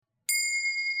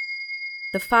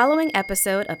The following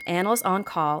episode of Annals on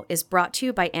Call is brought to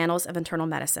you by Annals of Internal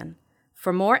Medicine.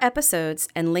 For more episodes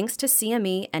and links to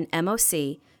CME and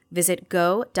MOC, visit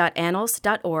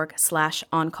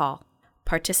go.annals.org/oncall.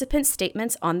 Participant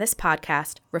statements on this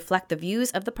podcast reflect the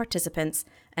views of the participants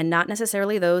and not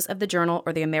necessarily those of the journal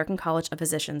or the American College of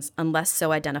Physicians, unless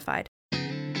so identified.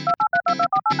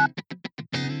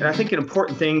 And I think an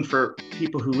important thing for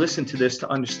people who listen to this to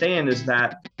understand is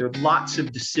that there are lots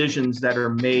of decisions that are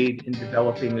made in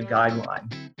developing a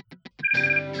guideline.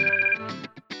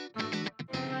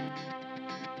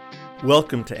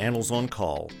 Welcome to Annals on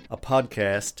Call, a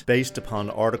podcast based upon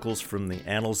articles from the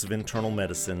Annals of Internal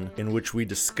Medicine in which we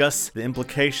discuss the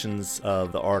implications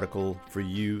of the article for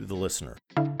you, the listener.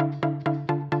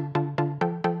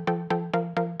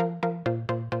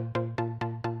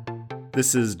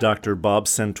 This is Dr. Bob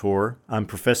Centor. I'm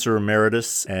Professor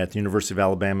Emeritus at the University of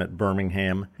Alabama at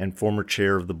Birmingham and former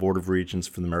chair of the Board of Regents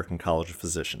for the American College of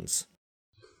Physicians.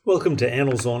 Welcome to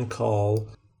Annals on Call.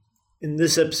 In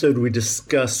this episode, we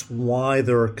discuss why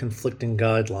there are conflicting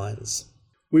guidelines.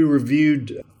 We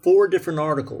reviewed 4 different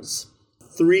articles,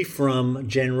 3 from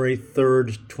January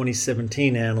 3rd,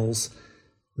 2017 Annals,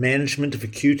 Management of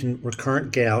Acute and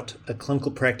Recurrent Gout, a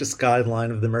Clinical Practice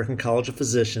Guideline of the American College of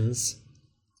Physicians,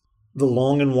 The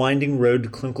Long and Winding Road to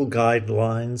Clinical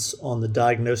Guidelines on the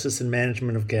Diagnosis and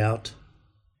Management of Gout,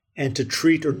 and To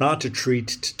Treat or Not to Treat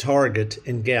to Target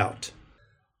in Gout.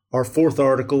 Our 4th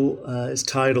article is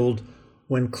titled,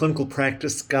 When Clinical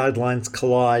Practice Guidelines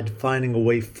Collide, Finding a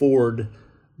Way Forward,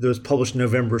 that was published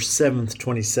November 7th,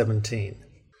 2017.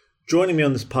 Joining me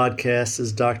on this podcast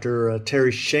is Dr.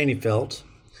 Terry Schoenefeld,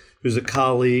 who's a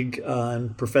colleague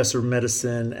and professor of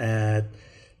medicine at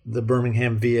the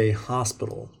Birmingham VA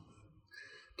Hospital.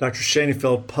 Dr.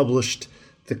 Schoenefeld published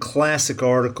the classic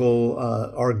article,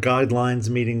 Our Guidelines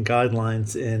Meeting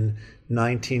Guidelines, in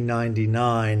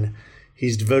 1999.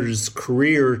 He's devoted his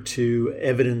career to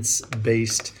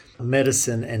evidence-based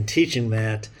medicine and teaching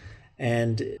that,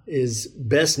 and is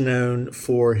best known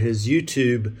for his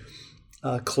YouTube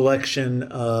collection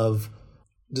of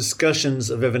discussions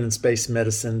of evidence-based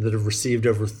medicine that have received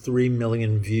over 3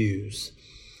 million views.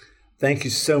 Thank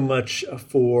you so much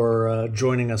for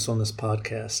joining us on this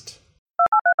podcast.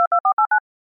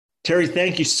 Terry,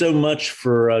 thank you so much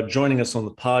for joining us on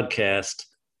the podcast.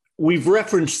 We've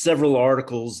referenced several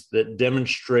articles that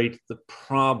demonstrate the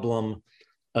problem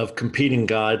of competing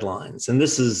guidelines. And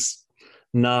this is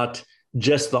not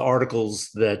just the articles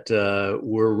that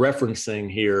we're referencing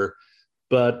here,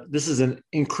 but this is an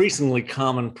increasingly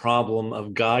common problem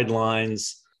of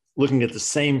guidelines looking at the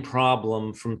same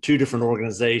problem from 2 different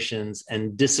organizations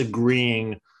and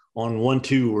disagreeing on 1,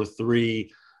 2, or 3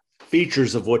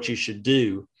 features of what you should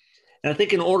do. And I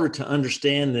think in order to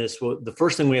understand this, the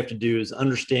first thing we have to do is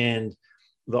understand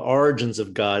the origins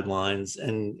of guidelines.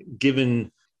 And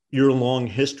given your long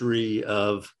history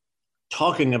of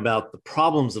talking about the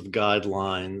problems of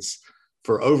guidelines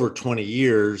for over 20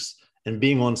 years and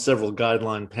being on several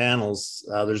guideline panels,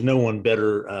 there's no one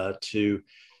better to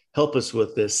help us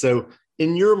with this. So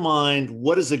in your mind,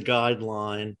 what is a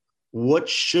guideline? What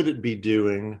should it be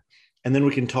doing? And then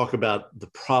we can talk about the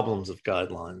problems of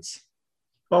guidelines.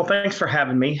 Well, thanks for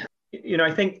having me.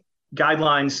 I think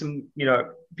guidelines,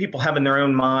 people have in their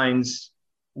own minds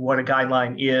what a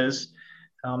guideline is.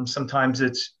 Sometimes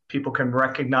it's people can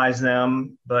recognize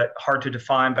them, but hard to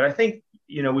define. But I think,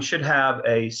 we should have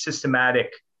a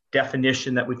systematic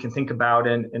definition that we can think about.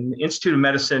 And the Institute of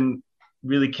Medicine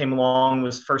really came along,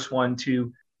 was the first one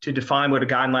to define what a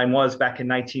guideline was back in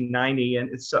 1990.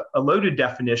 And it's a loaded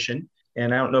definition.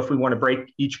 And I don't know if we want to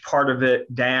break each part of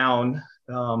it down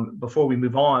before we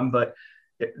move on, but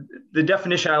the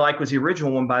definition I like was the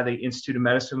original one by the Institute of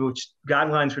Medicine, which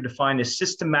guidelines were defined as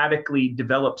systematically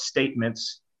developed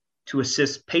statements to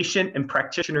assist patient and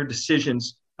practitioner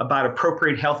decisions about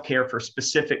appropriate healthcare for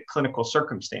specific clinical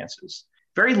circumstances.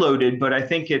 Very loaded, but I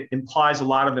think it implies a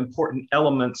lot of important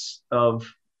elements of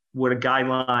what a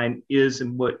guideline is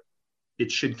and what it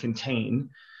should contain.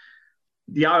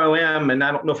 The IOM, and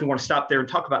I don't know if we want to stop there and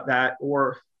talk about that,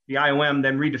 or the IOM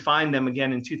then redefined them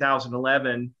again in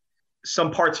 2011.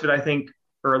 Some parts of it, I think,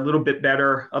 are a little bit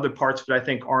better. Other parts of it, I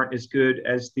think, aren't as good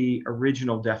as the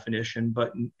original definition.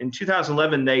 But in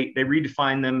 2011, they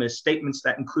redefined them as statements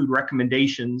that include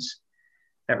recommendations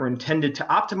that were intended to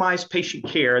optimize patient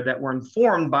care, that were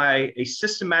informed by a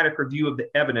systematic review of the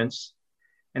evidence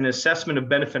and an assessment of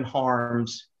benefit and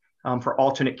harms for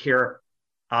alternate care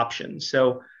options.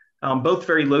 So both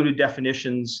very loaded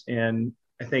definitions, and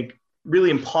I think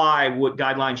really imply what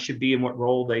guidelines should be and what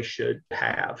role they should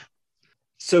have.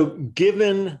 So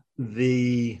given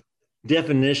the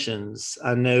definitions,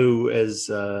 I know as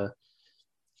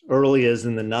early as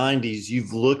in the 90s,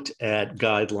 you've looked at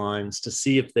guidelines to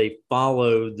see if they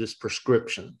follow this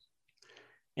prescription.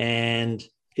 And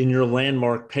in your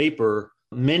landmark paper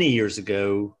many years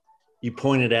ago, you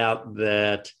pointed out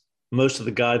that most of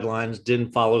the guidelines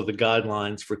didn't follow the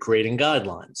guidelines for creating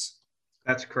guidelines.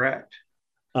 That's correct.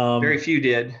 Very few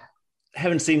did.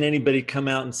 Haven't seen anybody come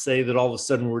out and say that all of a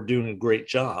sudden we're doing a great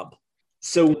job.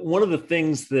 So one of the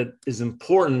things that is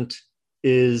important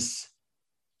is,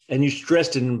 and you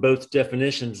stressed it in both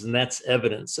definitions, and that's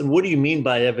evidence. And what do you mean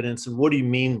by evidence? And what do you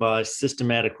mean by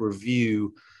systematic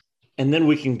review? And then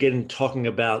we can get into talking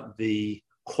about the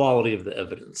quality of the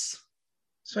evidence.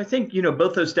 So I think,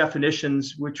 both those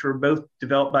definitions, which were both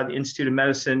developed by the Institute of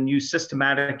Medicine, use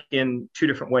systematic in two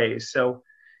different ways. So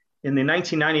in the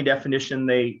 1990 definition,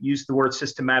 they used the word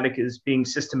systematic as being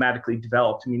systematically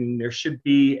developed, meaning there should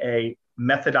be a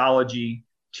methodology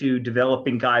to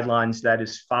developing guidelines that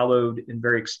is followed and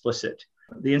very explicit.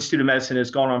 The Institute of Medicine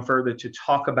has gone on further to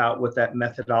talk about what that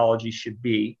methodology should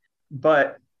be.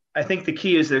 But I think the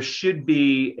key is there should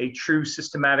be a true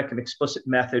systematic and explicit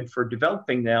method for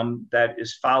developing them that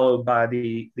is followed by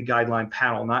the guideline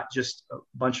panel, not just a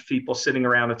bunch of people sitting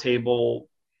around a table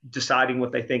deciding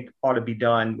what they think ought to be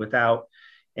done without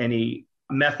any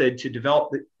method to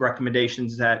develop the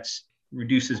recommendations that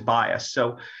reduces bias.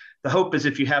 So the hope is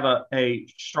if you have a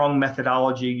strong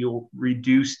methodology, you'll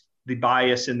reduce the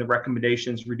bias in the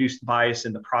recommendations, reduce the bias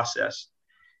in the process.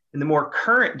 In the more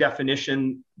current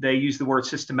definition, they use the word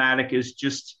systematic as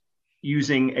just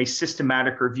using a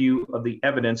systematic review of the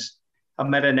evidence, a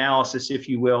meta-analysis, if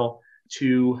you will,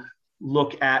 to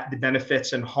look at the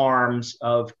benefits and harms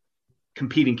of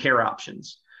competing care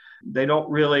options. They don't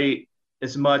really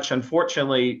as much,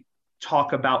 unfortunately,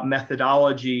 talk about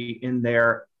methodology in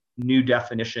their new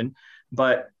definition,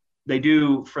 but they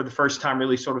do, for the first time,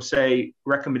 really sort of say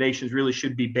recommendations really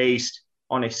should be based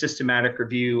on a systematic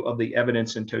review of the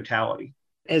evidence in totality.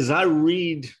 As I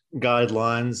read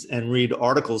guidelines and read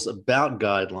articles about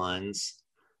guidelines,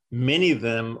 many of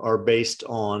them are based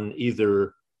on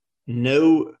either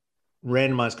no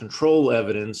randomized control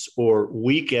evidence or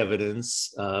weak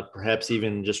evidence, perhaps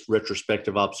even just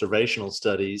retrospective observational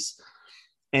studies.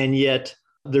 And yet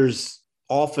there's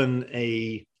often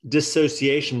a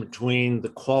dissociation between the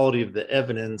quality of the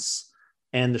evidence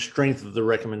and the strength of the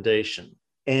recommendation.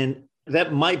 And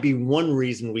that might be one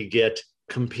reason we get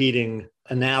competing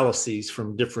analyses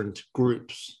from different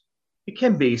groups. It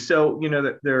can be. So,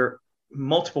 there are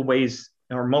multiple ways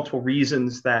or multiple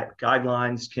reasons that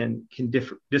guidelines can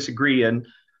disagree. And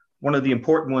one of the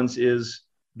important ones is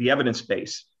the evidence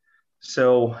base.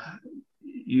 So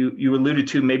you alluded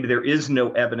to maybe there is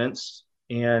no evidence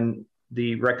and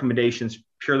the recommendations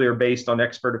purely are based on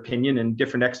expert opinion, and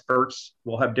different experts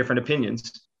will have different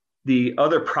opinions. The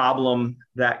other problem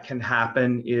that can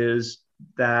happen is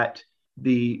that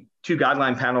the two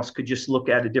guideline panels could just look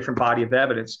at a different body of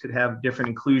evidence, could have different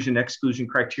inclusion, exclusion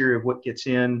criteria of what gets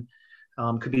in,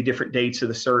 could be different dates of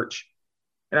the search.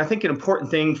 And I think an important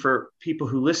thing for people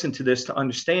who listen to this to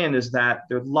understand is that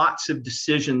there are lots of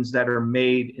decisions that are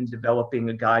made in developing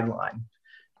a guideline.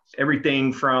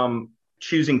 Everything from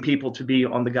choosing people to be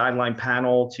on the guideline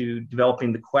panel to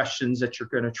developing the questions that you're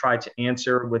going to try to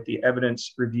answer with the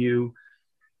evidence review,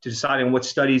 to deciding what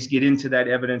studies get into that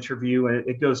evidence review. And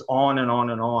it goes on and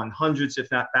on and on. Hundreds, if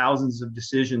not thousands of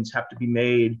decisions have to be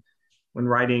made when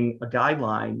writing a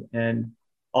guideline. And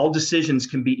all decisions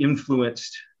can be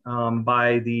influenced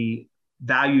by the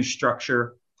value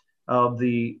structure of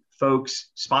the folks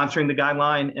sponsoring the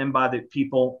guideline and by the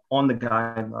people on the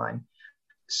guideline.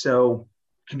 So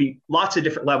can be lots of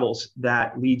different levels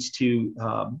that leads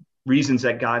to reasons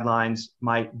that guidelines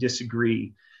might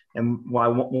disagree and why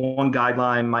one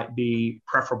guideline might be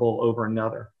preferable over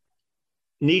another.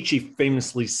 Nietzsche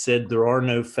famously said, "There are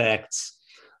no facts,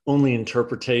 only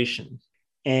interpretation."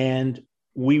 And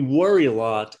we worry a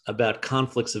lot about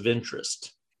conflicts of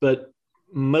interest, but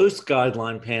most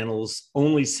guideline panels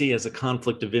only see as a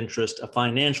conflict of interest a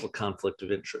financial conflict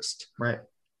of interest. Right.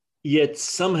 Yet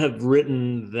some have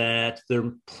written that there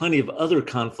are plenty of other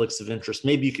conflicts of interest.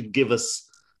 Maybe you could give us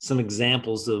some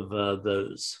examples of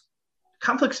those.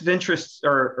 Conflicts of interest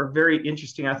are very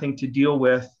interesting, I think, to deal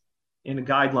with in a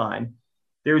guideline.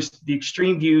 There's the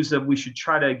extreme views of we should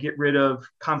try to get rid of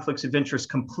conflicts of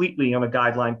interest completely on a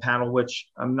guideline panel, which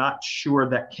I'm not sure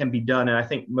that can be done. And I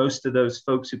think most of those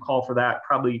folks who call for that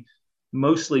probably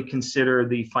mostly consider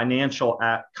the financial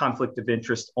conflict of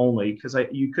interest only, because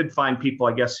you could find people,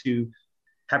 I guess, who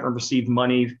haven't received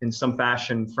money in some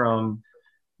fashion from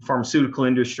the pharmaceutical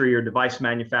industry or device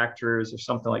manufacturers or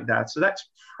something like that. So that's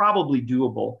probably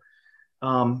doable.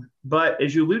 But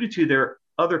as you alluded to, there are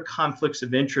other conflicts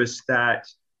of interest that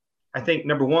I think,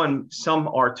 number one, some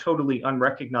are totally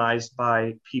unrecognized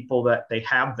by people that they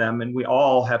have them, and we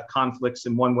all have conflicts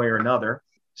in one way or another.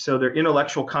 So they're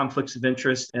intellectual conflicts of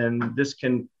interest, and this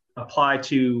can apply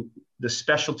to the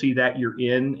specialty that you're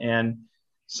in. And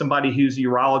somebody who's a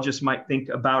urologist might think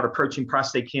about approaching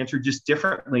prostate cancer just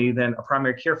differently than a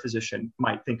primary care physician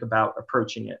might think about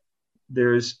approaching it.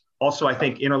 There's also, I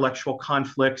think, intellectual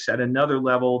conflicts at another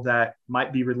level that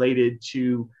might be related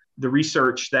to the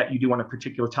research that you do on a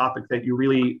particular topic, that you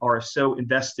really are so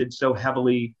invested so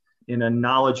heavily in a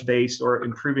knowledge base or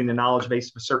improving the knowledge base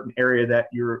of a certain area that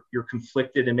you're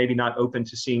conflicted and maybe not open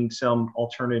to seeing some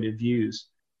alternative views.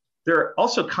 There are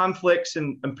also conflicts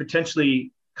and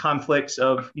potentially conflicts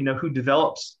of, who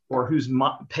develops or who's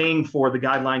paying for the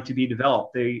guideline to be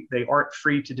developed. They aren't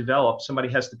free to develop. Somebody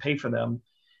has to pay for them.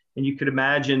 And you could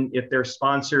imagine if their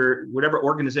sponsor, whatever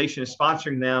organization is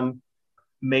sponsoring them,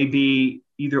 may be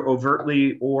either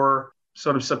overtly or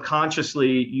sort of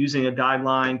subconsciously using a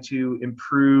guideline to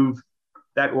improve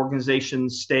that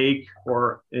organization's stake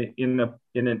or in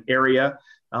an area,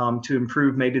 to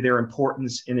improve maybe their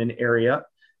importance in an area.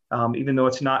 Even though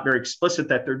it's not very explicit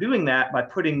that they're doing that, by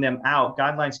putting them out,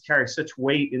 guidelines carry such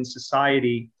weight in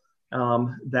society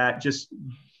that just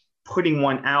putting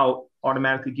one out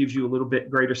automatically gives you a little bit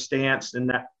greater stance in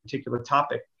that particular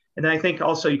topic. And then I think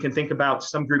also you can think about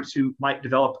some groups who might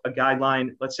develop a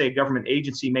guideline. Let's say a government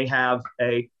agency may have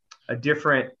a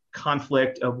different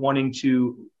conflict of wanting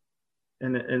to,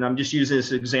 and I'm just using this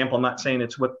as an example, I'm not saying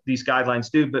it's what these guidelines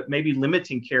do, but maybe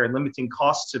limiting care and limiting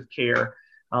costs of care,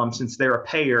 since they're a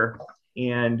payer,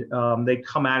 and they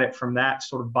come at it from that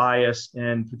sort of bias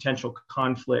and potential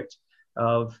conflict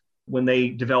of when they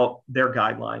develop their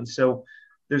guidelines. So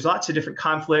there's lots of different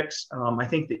conflicts. I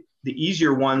think that the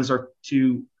easier ones are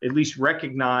to at least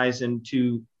recognize and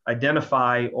to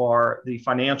identify are the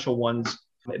financial ones.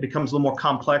 It becomes a little more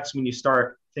complex when you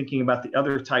start thinking about the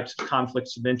other types of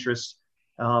conflicts of interest,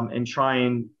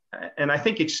 and I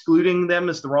think excluding them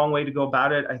is the wrong way to go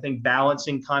about it. I think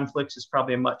balancing conflicts is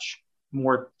probably a much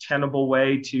more tenable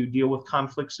way to deal with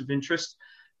conflicts of interest.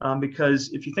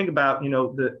 Because if you think about,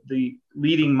 the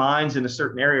leading minds in a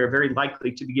certain area are very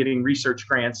likely to be getting research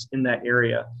grants in that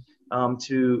area,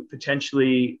 to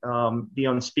potentially be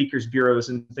on speakers bureaus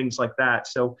and things like that.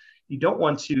 So you don't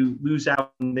want to lose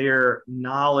out on their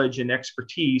knowledge and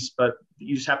expertise, but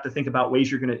you just have to think about ways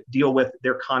you're going to deal with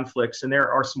their conflicts. And there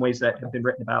are some ways that have been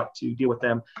written about to deal with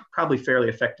them probably fairly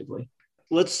effectively.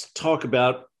 Let's talk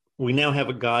about, we now have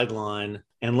a guideline,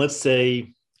 and let's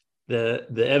say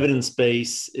the evidence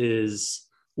base is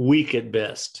weak at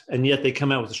best, and yet they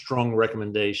come out with a strong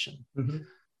recommendation. Mm-hmm.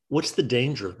 What's the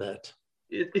danger of that?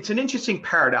 It's an interesting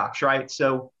paradox, right?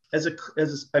 So as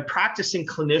a practicing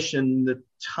clinician, the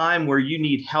time where you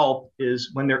need help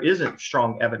is when there isn't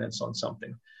strong evidence on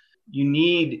something. You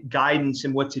need guidance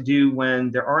in what to do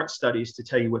when there aren't studies to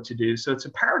tell you what to do. So it's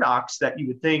a paradox that you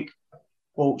would think,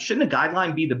 well, shouldn't a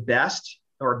guideline be the best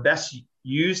or best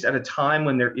used at a time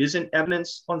when there isn't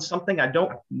evidence on something? I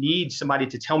don't need somebody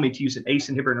to tell me to use an ACE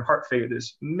inhibitor in heart failure.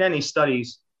 There's many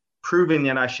studies proving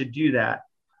that I should do that.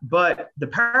 But the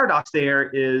paradox there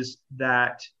is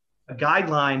that a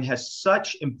guideline has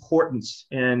such importance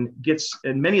and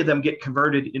many of them get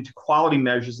converted into quality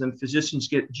measures, and physicians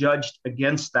get judged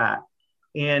against that.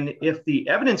 And if the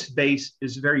evidence base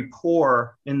is very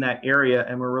poor in that area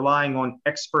and we're relying on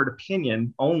expert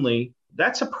opinion only,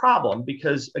 that's a problem,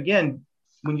 because again,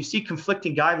 when you see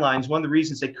conflicting guidelines, one of the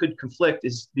reasons they could conflict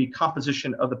is the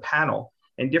composition of the panel.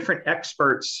 And different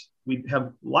experts, we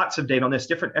have lots of data on this,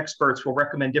 different experts will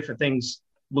recommend different things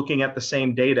looking at the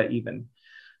same data even.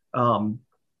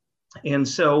 And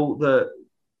so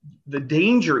the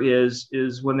danger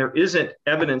is when there isn't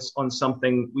evidence on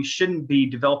something, we shouldn't be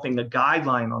developing a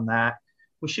guideline on that.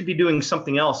 We should be doing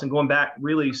something else. And going back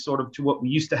really sort of to what we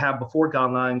used to have before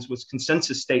guidelines was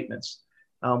consensus statements,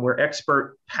 where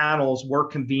expert panels were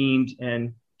convened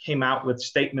and came out with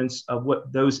statements of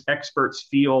what those experts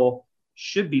feel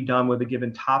should be done with a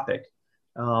given topic.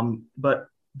 But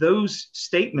those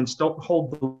statements don't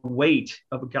hold the weight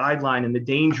of a guideline, and the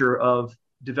danger of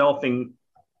developing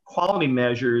quality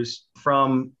measures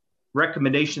from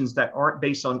recommendations that aren't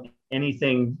based on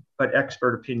anything but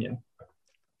expert opinion.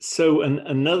 So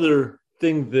another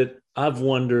thing that I've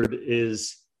wondered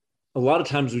is a lot of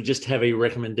times we just have a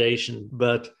recommendation,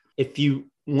 but if you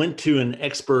went to an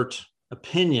expert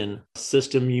opinion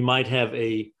system, you might have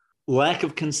a lack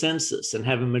of consensus and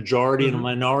have a majority and a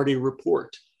minority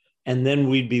report. And then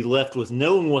we'd be left with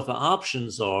knowing what the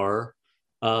options are,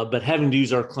 but having to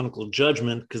use our clinical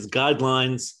judgment, because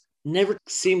guidelines never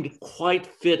seem to quite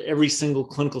fit every single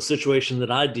clinical situation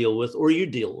that I deal with or you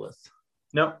deal with.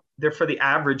 No, they're for the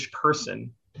average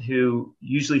person who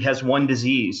usually has one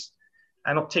disease.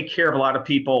 I don't take care of a lot of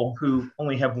people who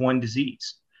only have one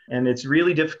disease. And it's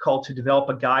really difficult to develop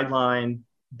a guideline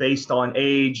based on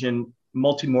age and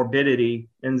multimorbidity.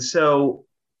 And so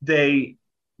they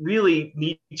really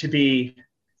need to be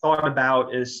thought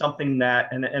about as something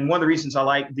that, and one of the reasons I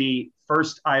like the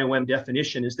first IOM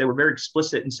definition is they were very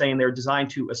explicit in saying they're designed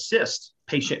to assist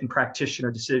patient and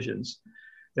practitioner decisions.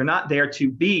 They're not there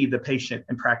to be the patient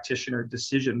and practitioner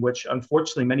decision, which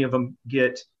unfortunately many of them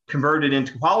get converted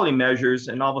into quality measures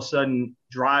and all of a sudden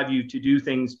drive you to do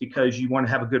things because you want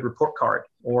to have a good report card.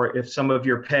 Or if some of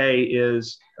your pay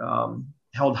is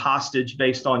held hostage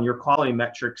based on your quality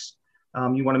metrics,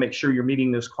 you want to make sure you're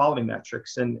meeting those quality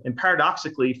metrics. And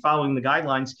paradoxically, following the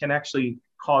guidelines can actually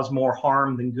cause more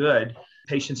harm than good.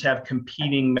 Patients have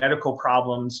competing medical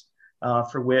problems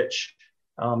for which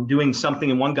doing something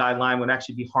in one guideline would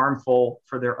actually be harmful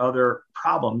for their other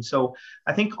problems. So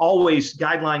I think always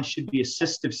guidelines should be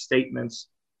assistive statements.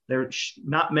 They're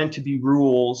not meant to be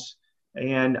rules.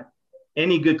 And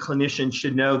any good clinician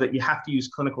should know that you have to use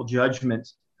clinical judgment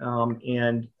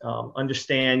and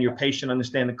understand your patient,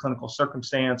 understand the clinical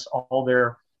circumstance, all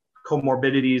their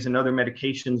comorbidities and other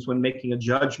medications when making a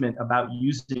judgment about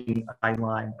using a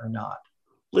guideline or not.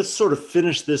 Let's sort of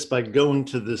finish this by going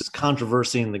to this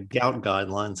controversy in the gout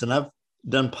guidelines. And I've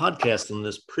done podcasts on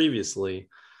this previously.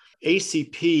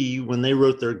 ACP, when they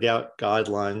wrote their gout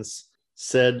guidelines,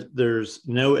 said there's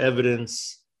no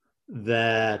evidence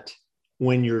that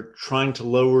when you're trying to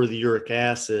lower the uric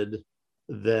acid,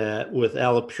 that with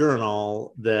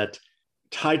allopurinol, that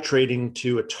titrating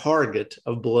to a target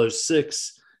of below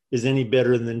 6 is any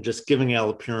better than just giving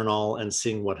allopurinol and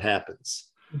seeing what happens.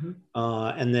 Mm-hmm.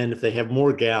 And then if they have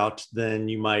more gout, then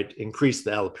you might increase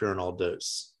the allopurinol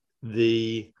dose.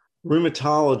 The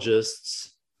rheumatologists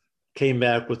came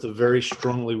back with a very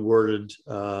strongly worded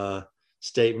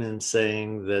statement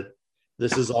saying that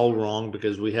this is all wrong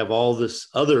because we have all this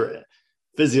other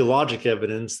physiologic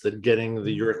evidence that getting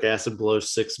the uric acid below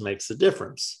 6 makes a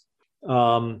difference.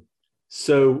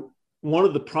 So one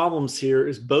of the problems here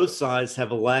is both sides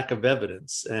have a lack of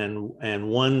evidence. And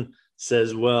one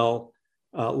says, well,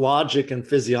 logic and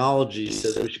physiology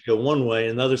says we should go one way,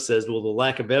 and the other says, well, the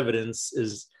lack of evidence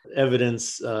is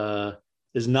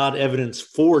not evidence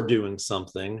for doing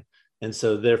something, and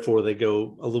so therefore they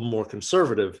go a little more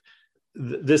conservative.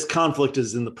 This conflict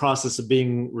is in the process of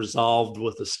being resolved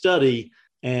with a study,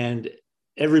 and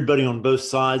everybody on both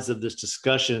sides of this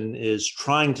discussion is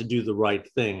trying to do the right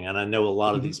thing, and I know a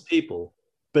lot of these people.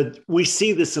 But we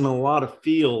see this in a lot of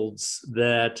fields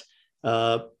that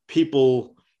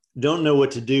people don't know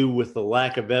what to do with the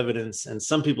lack of evidence. And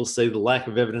some people say the lack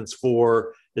of evidence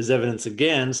for is evidence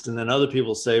against. And then other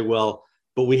people say, well,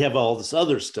 but we have all this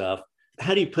other stuff.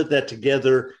 How do you put that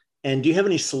together? And do you have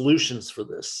any solutions for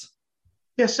this?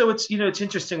 Yeah, so it's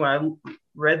interesting. When I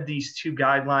read these two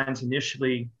guidelines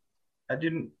initially, I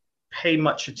didn't pay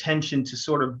much attention to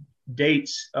sort of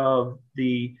dates of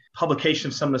the publication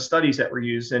of some of the studies that were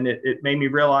used. And it made me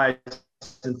realize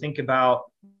and think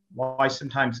about why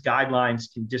sometimes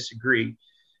guidelines can disagree.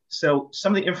 So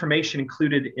some of the information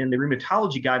included in the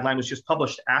rheumatology guideline was just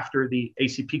published after the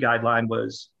ACP guideline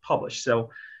was published. So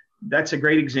that's a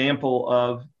great example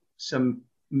of some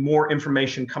more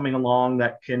information coming along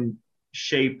that can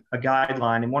shape a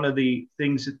guideline. And one of the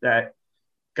things that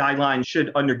guidelines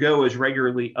should undergo is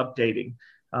regularly updating.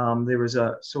 There was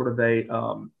a sort of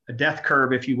a death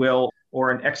curve, if you will,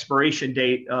 or an expiration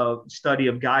date of study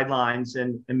of guidelines.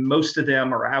 And most of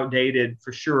them are outdated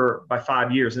for sure by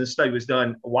 5 years. And this study was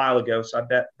done a while ago, so I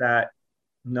bet that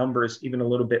number is even a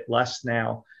little bit less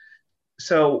now.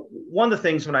 So one of the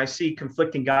things when I see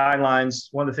conflicting guidelines,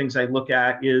 one of the things I look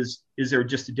at is there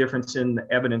just a difference in the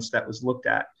evidence that was looked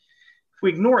at? If we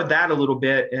ignore that a little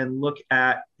bit and look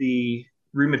at the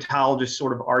rheumatologist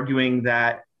sort of arguing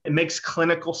that it makes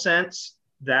clinical sense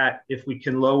that if we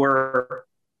can lower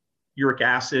uric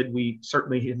acid, we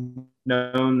certainly have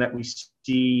known that we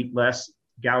see less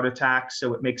gout attacks.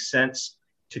 So it makes sense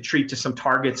to treat to some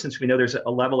target since we know there's a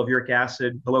level of uric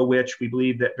acid below which we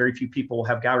believe that very few people will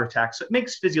have gout attacks. So it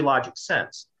makes physiologic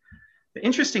sense. The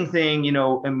interesting thing,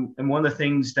 and one of the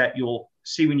things that you'll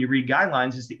see when you read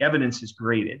guidelines is the evidence is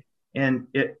graded. And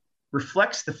it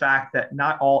reflects the fact that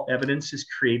not all evidence is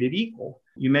created equal.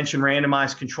 You mentioned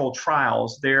randomized controlled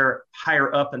trials. They're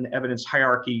higher up in the evidence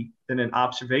hierarchy than an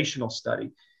observational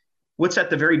study. What's at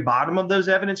the very bottom of those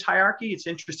evidence hierarchy? It's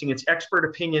interesting. It's expert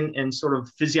opinion and sort of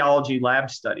physiology lab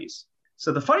studies.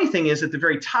 So the funny thing is at the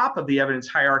very top of the evidence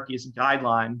hierarchy is a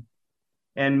guideline.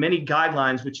 And many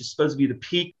guidelines, which is supposed to be the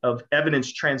peak of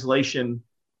evidence translation,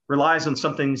 relies on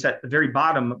some things at the very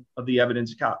bottom of the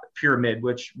evidence pyramid,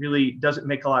 which really doesn't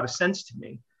make a lot of sense to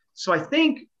me. So I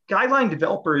think guideline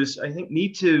developers,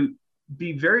 need to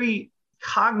be very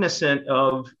cognizant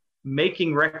of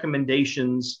making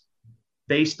recommendations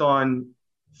based on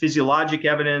physiologic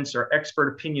evidence or expert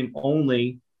opinion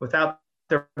only without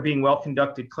there being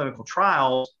well-conducted clinical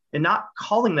trials and not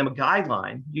calling them a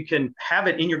guideline. You can have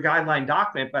it in your guideline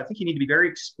document, but I think you need to be very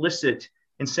explicit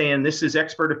in saying this is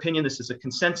expert opinion, this is a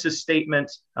consensus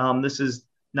statement, this is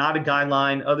not a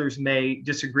guideline. Others may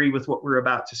disagree with what we're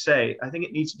about to say. I think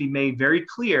it needs to be made very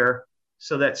clear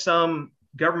so that some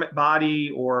government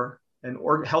body or an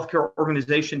healthcare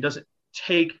organization doesn't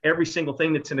take every single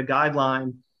thing that's in a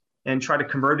guideline and try to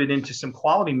convert it into some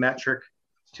quality metric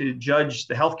to judge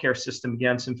the healthcare system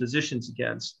against and physicians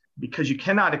against. Because you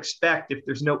cannot expect, if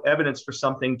there's no evidence for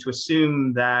something, to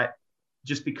assume that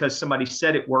just because somebody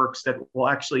said it works, that it will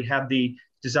actually have the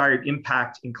desired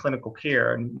impact in clinical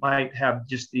care, and might have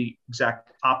just the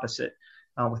exact opposite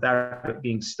without it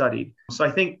being studied. So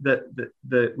I think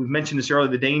that we've mentioned this earlier,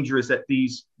 the danger is that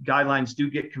these guidelines do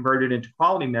get converted into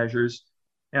quality measures.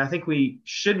 And I think we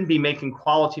shouldn't be making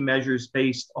quality measures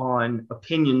based on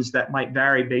opinions that might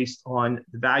vary based on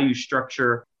the value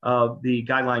structure of the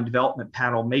guideline development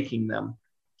panel making them.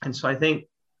 And so I think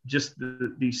just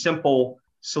the simple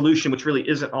solution, which really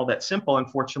isn't all that simple,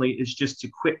 unfortunately, is just to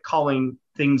quit calling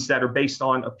things that are based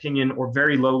on opinion or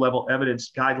very low level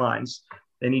evidence guidelines.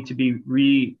 They need to be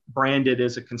rebranded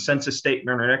as a consensus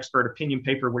statement or an expert opinion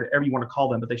paper, whatever you want to call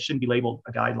them, but they shouldn't be labeled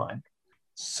a guideline.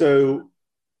 So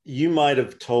you might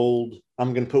have told,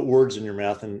 I'm going to put words in your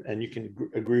mouth and you can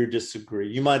agree or disagree.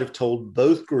 You might have told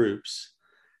both groups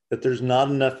that there's not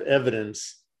enough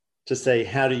evidence to say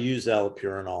how to use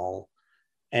allopurinol,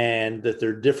 and that there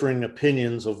are differing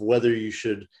opinions of whether you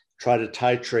should try to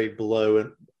titrate below it.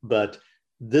 But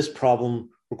this problem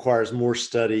requires more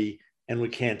study and we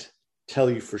can't tell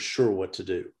you for sure what to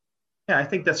do. Yeah, I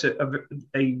think that's a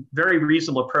very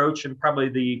reasonable approach, and probably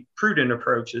the prudent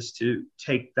approach is to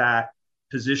take that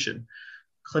position.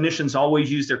 Clinicians always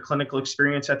use their clinical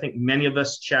experience. I think many of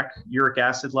us check uric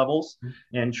acid levels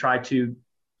and try to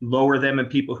lower them in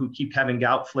people who keep having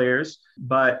gout flares.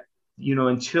 But,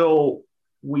 until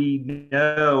we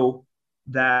know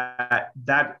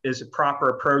that is a proper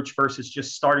approach versus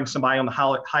just starting somebody on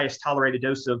the highest tolerated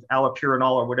dose of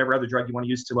allopurinol or whatever other drug you want to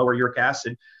use to lower uric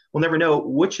acid, we'll never know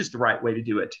which is the right way to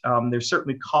do it. There's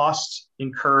certainly costs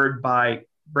incurred by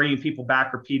bringing people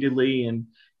back repeatedly and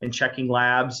checking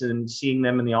labs and seeing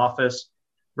them in the office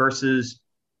versus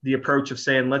the approach of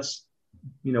saying, let's,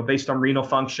 based on renal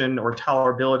function or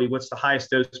tolerability, what's the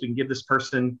highest dose we can give this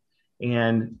person,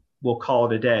 and we'll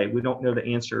call it a day. We don't know the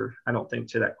answer, I don't think,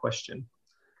 to that question.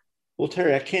 Well,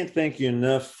 Terry, I can't thank you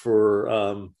enough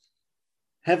for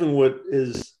having what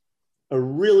is a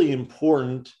really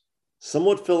important,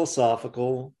 somewhat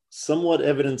philosophical, somewhat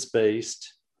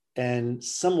evidence-based, and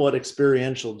somewhat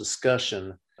experiential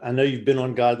discussion. I know you've been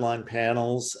on guideline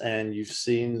panels and you've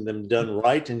seen them done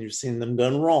right and you've seen them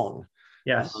done wrong.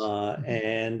 Yes.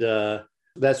 And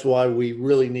that's why we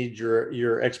really need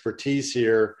your expertise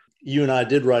here. You and I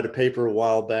did write a paper a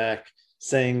while back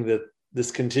saying that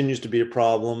this continues to be a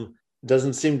problem,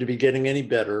 doesn't seem to be getting any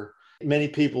better. Many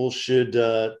people should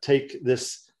take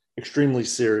this extremely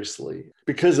seriously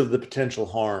because of the potential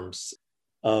harms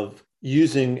of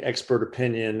using expert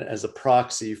opinion as a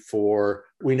proxy for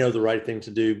we know the right thing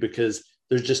to do, because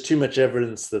there's just too much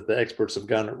evidence that the experts have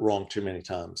gotten it wrong too many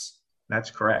times.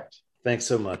 That's correct. Thanks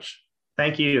so much.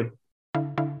 Thank you.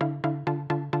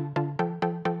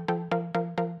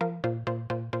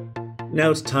 Now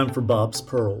it's time for Bob's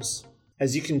Pearls.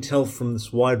 As you can tell from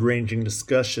this wide-ranging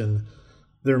discussion,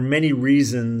 there are many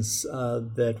reasons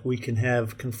that we can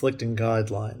have conflicting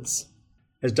guidelines.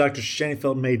 As Dr.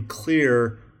 Schoenfeld made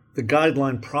clear, the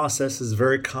guideline process is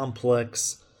very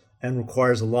complex and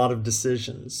requires a lot of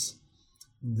decisions.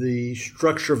 The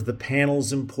structure of the panel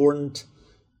is important.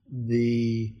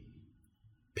 The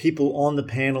people on the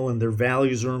panel and their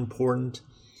values are important.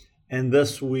 And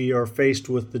thus we are faced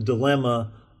with the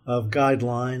dilemma of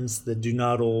guidelines that do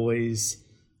not always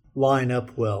line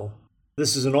up well.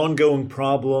 This is an ongoing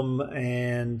problem,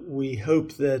 and we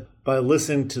hope that by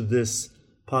listening to this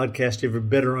podcast, you have a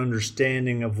better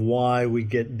understanding of why we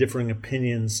get differing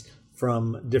opinions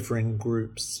from differing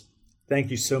groups.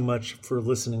 Thank you so much for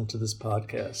listening to this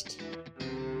podcast.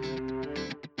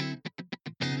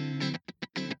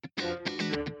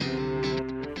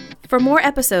 For more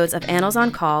episodes of Annals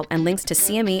on Call and links to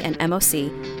CME and MOC,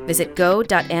 visit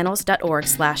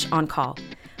go.annals.org/oncall.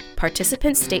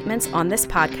 Participant statements on this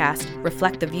podcast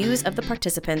reflect the views of the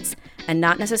participants and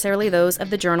not necessarily those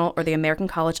of the Journal or the American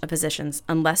College of Physicians,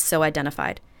 unless so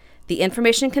identified. The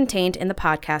information contained in the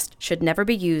podcast should never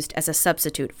be used as a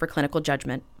substitute for clinical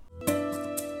judgment.